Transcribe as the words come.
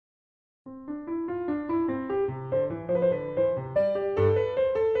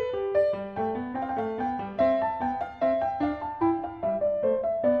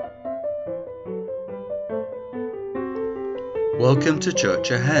Welcome to Church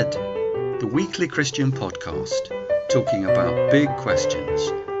Ahead, the weekly Christian podcast, talking about big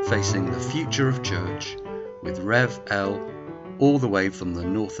questions facing the future of church with Rev L, all the way from the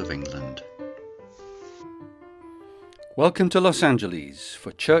north of England. Welcome to Los Angeles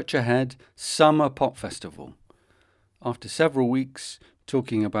for Church Ahead Summer Pop Festival. After several weeks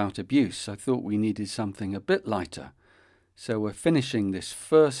talking about abuse, I thought we needed something a bit lighter. So we're finishing this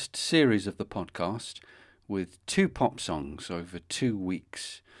first series of the podcast with 2 pop songs over 2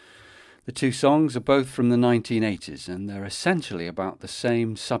 weeks. The 2 songs are both from the 1980s and they're essentially about the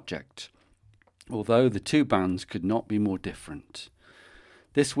same subject, although the 2 bands could not be more different.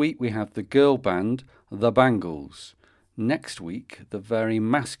 This week we have the girl band, the Bangles. Next week, the very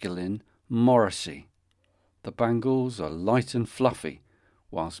masculine Morrissey. The Bangles are light and fluffy,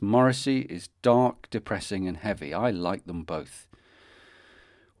 whilst Morrissey is dark, depressing and heavy. I like them both.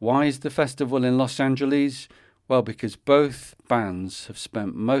 Why is the festival in Los Angeles? Well, because both bands have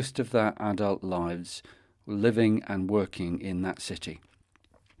spent most of their adult lives living and working in that city.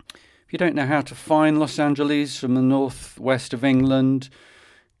 If you don't know how to find Los Angeles from the northwest of England,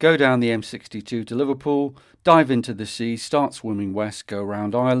 go down the M62 to Liverpool, dive into the sea, start swimming west, go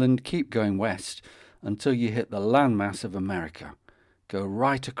around Ireland, keep going west until you hit the landmass of America. Go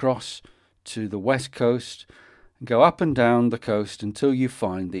right across to the west coast, go up and down the coast until you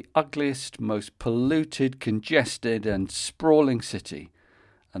find the ugliest, most polluted, congested and sprawling city.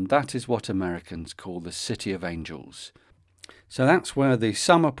 And that is what Americans call the City of Angels. So that's where the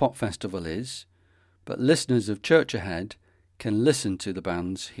Summer Pop Festival is, but listeners of Church Ahead can listen to the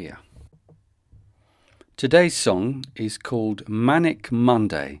bands here. Today's song is called Manic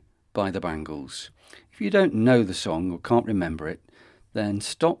Monday by the Bangles. If you don't know the song or can't remember it, then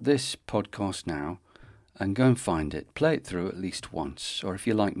stop this podcast now and go and find it. Play it through at least once, or if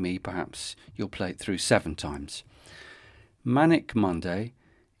you're like me, perhaps you'll play it through 7 times. Manic Monday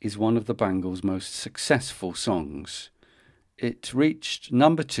is one of the Bangles' most successful songs. It reached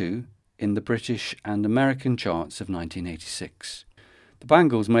number 2 in the British and American charts of 1986. The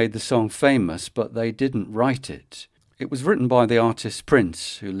Bangles made the song famous, but they didn't write it. It was written by the artist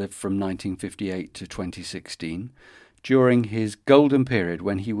Prince, who lived from 1958 to 2016, during his golden period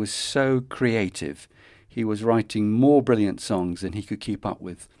when he was so creative. He was writing more brilliant songs than he could keep up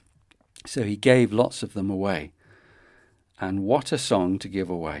with, so he gave lots of them away. And what a song to give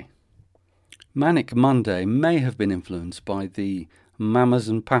away. Manic Monday may have been influenced by the Mamas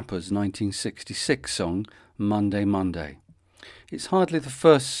and Papas 1966 song Monday Monday. It's hardly the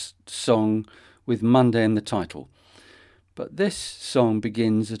first song with Monday in the title, but this song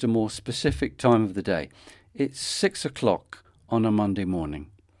begins at a more specific time of the day. It's 6 o'clock on a Monday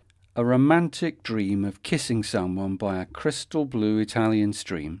morning. A romantic dream of kissing someone by a crystal blue Italian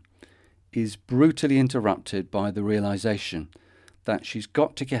stream is brutally interrupted by the realization that she's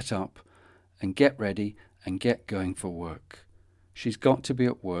got to get up and get ready and get going for work. She's got to be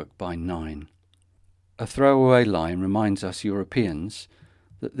at work by 9. A throwaway line reminds us Europeans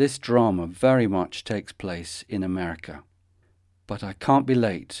that this drama very much takes place in America. But I can't be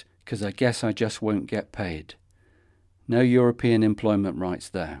late because I guess I just won't get paid. No European employment rights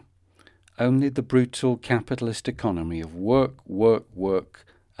there. Only the brutal capitalist economy of work, work, work,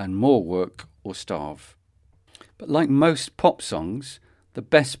 and more work or starve. But like most pop songs, the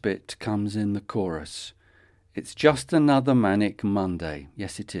best bit comes in the chorus. It's just another manic Monday.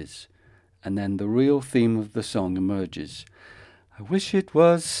 Yes, it is. And then the real theme of the song emerges. I wish it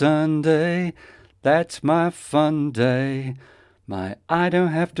was Sunday, that's my fun day, my I don't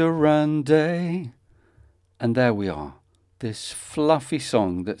have to run day. And there we are. This fluffy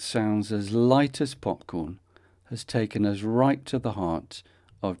song that sounds as light as popcorn has taken us right to the heart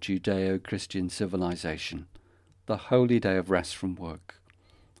of Judeo-Christian civilization, the holy day of rest from work.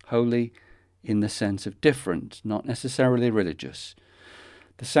 Holy in the sense of different, not necessarily religious.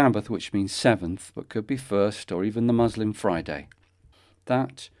 The Sabbath, which means 7th, but could be 1st or even the Muslim Friday.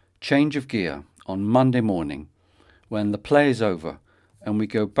 That change of gear on Monday morning when the play is over and we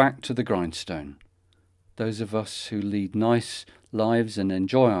go back to the grindstone. Those of us who lead nice lives and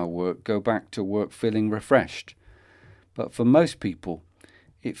enjoy our work go back to work feeling refreshed. But for most people,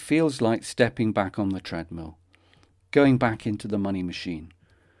 it feels like stepping back on the treadmill, going back into the money machine.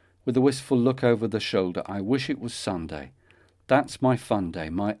 With a wistful look over the shoulder, I wish it was Sunday. That's my fun day,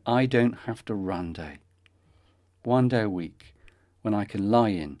 my I don't have to run day. One day a week, when I can lie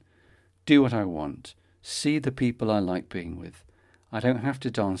in, do what I want, see the people I like being with. I don't have to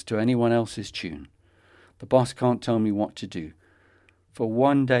dance to anyone else's tune. The boss can't tell me what to do. For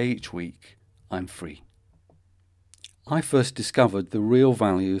one day each week, I'm free. I first discovered the real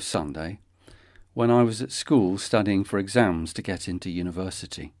value of Sunday when I was at school studying for exams to get into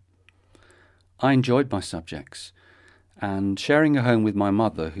university. I enjoyed my subjects, and sharing a home with my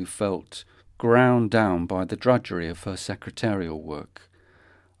mother, who felt ground down by the drudgery of her secretarial work,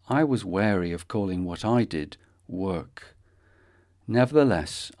 I was wary of calling what I did work.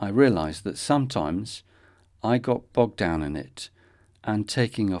 Nevertheless, I realised that sometimes I got bogged down in it, and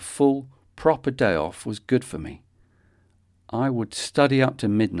taking a full, proper day off was good for me. I would study up to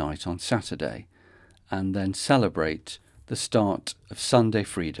midnight on Saturday and then celebrate the start of Sunday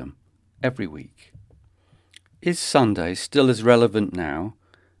freedom every week. Is Sunday still as relevant now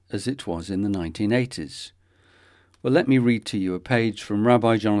as it was in the 1980s? Well, let me read to you a page from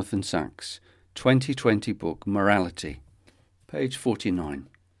Rabbi Jonathan Sacks' 2020 book, Morality, page 49.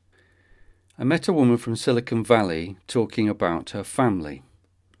 I met a woman from Silicon Valley talking about her family.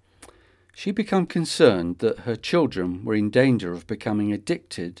 She became concerned that her children were in danger of becoming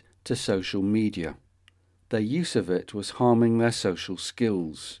addicted to social media. Their use of it was harming their social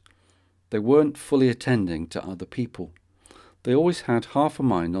skills. They weren't fully attending to other people. They always had half a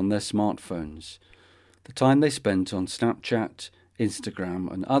mind on their smartphones. The time they spent on Snapchat, Instagram,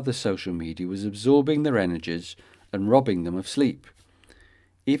 and other social media was absorbing their energies and robbing them of sleep.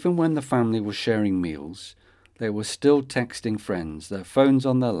 Even when the family was sharing meals, they were still texting friends, their phones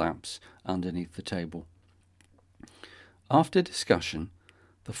on their laps underneath the table. After discussion,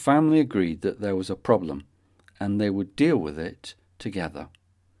 the family agreed that there was a problem and they would deal with it together.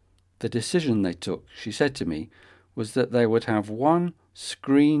 The decision they took, she said to me, was that they would have one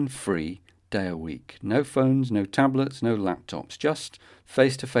screen-free day a week. No phones, no tablets, no laptops, just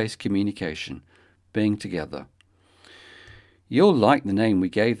face-to-face communication, being together. You'll like the name we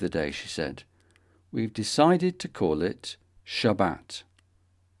gave the day, she said. We've decided to call it Shabbat.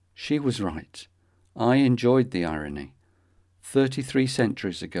 She was right. I enjoyed the irony. 33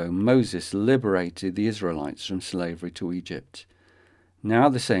 centuries ago, Moses liberated the Israelites from slavery to Egypt. Now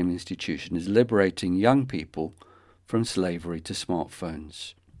the same institution is liberating young people from slavery to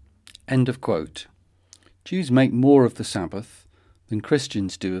smartphones. End of quote. Jews make more of the Sabbath than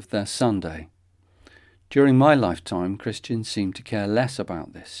Christians do of their Sunday. During my lifetime, Christians seem to care less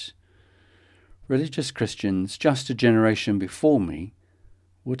about this. Religious Christians just a generation before me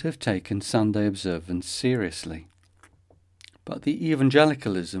would have taken Sunday observance seriously. But the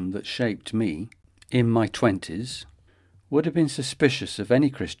evangelicalism that shaped me in my 20s would have been suspicious of any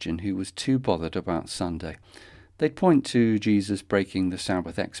Christian who was too bothered about Sunday. They'd point to Jesus breaking the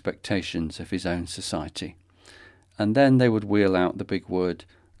Sabbath expectations of his own society, and then they would wheel out the big word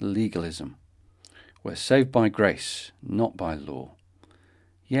legalism. We're saved by grace, not by law.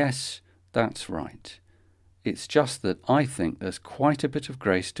 Yes, that's right. It's just that I think there's quite a bit of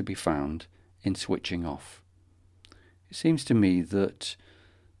grace to be found in switching off. It seems to me that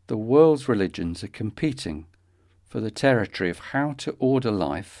the world's religions are competing for the territory of how to order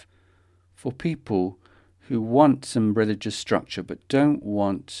life for people who want some religious structure but don't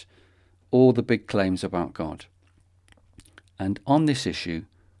want all the big claims about God. And on this issue,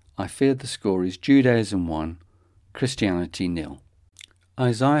 I fear the score is Judaism 1, Christianity 0.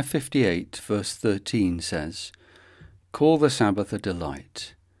 Isaiah 58 verse 13 says, "Call the Sabbath a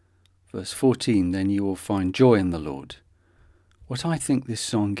delight." Verse 14, "Then you will find joy in the Lord." What I think this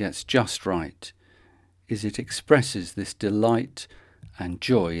song gets just right is it expresses this delight and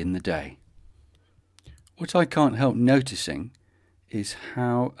joy in the day. What I can't help noticing is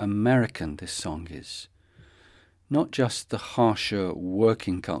how American this song is. Not just the harsher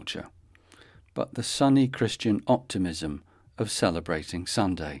working culture, but the sunny Christian optimism of celebrating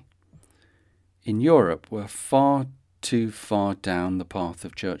Sunday. In Europe, we're far too far down the path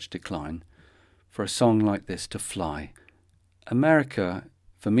of church decline for a song like this to fly. America,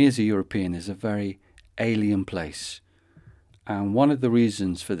 for me as a European, is a very alien place, and one of the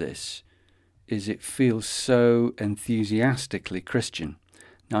reasons for this is it feels so enthusiastically Christian.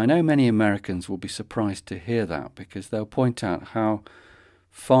 Now, I know many Americans will be surprised to hear that because they'll point out how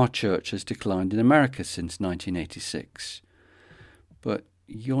far church has declined in America since 1986. But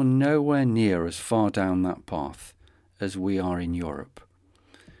you're nowhere near as far down that path as we are in Europe.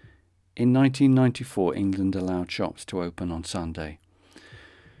 In 1994, England allowed shops to open on Sunday.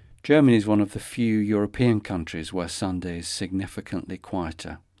 Germany is one of the few European countries where Sunday is significantly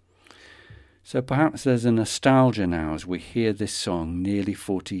quieter. So perhaps there's a nostalgia now as we hear this song nearly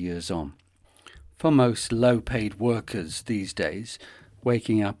 40 years on. For most low-paid workers these days,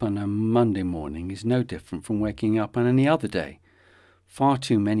 waking up on a Monday morning is no different from waking up on any other day. Far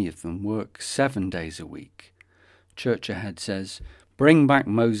too many of them work 7 days a week. Church Ahead says, "Bring back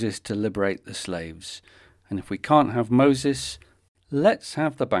Moses to liberate the slaves. And if we can't have Moses, let's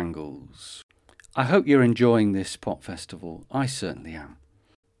have the Bangles." I hope you're enjoying this pop festival. I certainly am.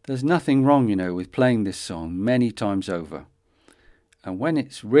 There's nothing wrong, with playing this song many times over. And when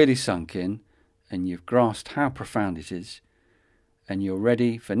it's really sunk in and you've grasped how profound it is and you're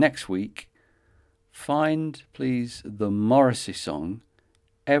ready for next week, find, please, the Morrissey song,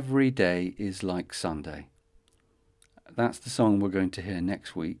 Every Day is Like Sunday. That's the song we're going to hear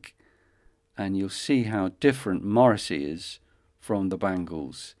next week, and you'll see how different Morrissey is from the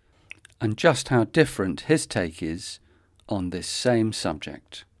Bangles, and just how different his take is on this same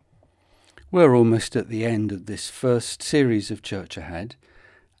subject. We're almost at the end of this first series of Church Ahead,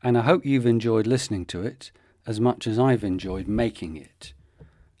 and I hope you've enjoyed listening to it as much as I've enjoyed making it.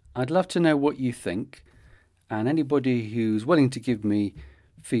 I'd love to know what you think, and anybody who's willing to give me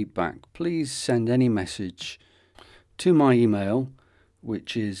feedback, please send any message to my email,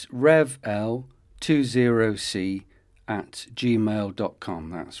 which is revl20c@gmail.com.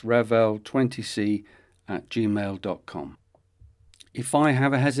 That's revl20c@gmail.com. If I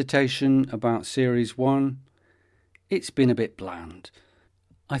have a hesitation about Series 1, it's been a bit bland.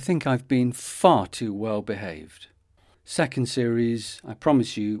 I think I've been far too well behaved. Second series, I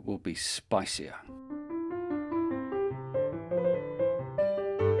promise you, will be spicier.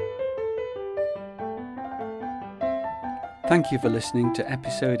 Thank you for listening to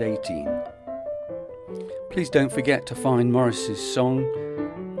episode 18. Please don't forget to find Morris's song,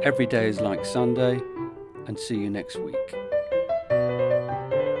 Every Day is Like Sunday, and see you next week.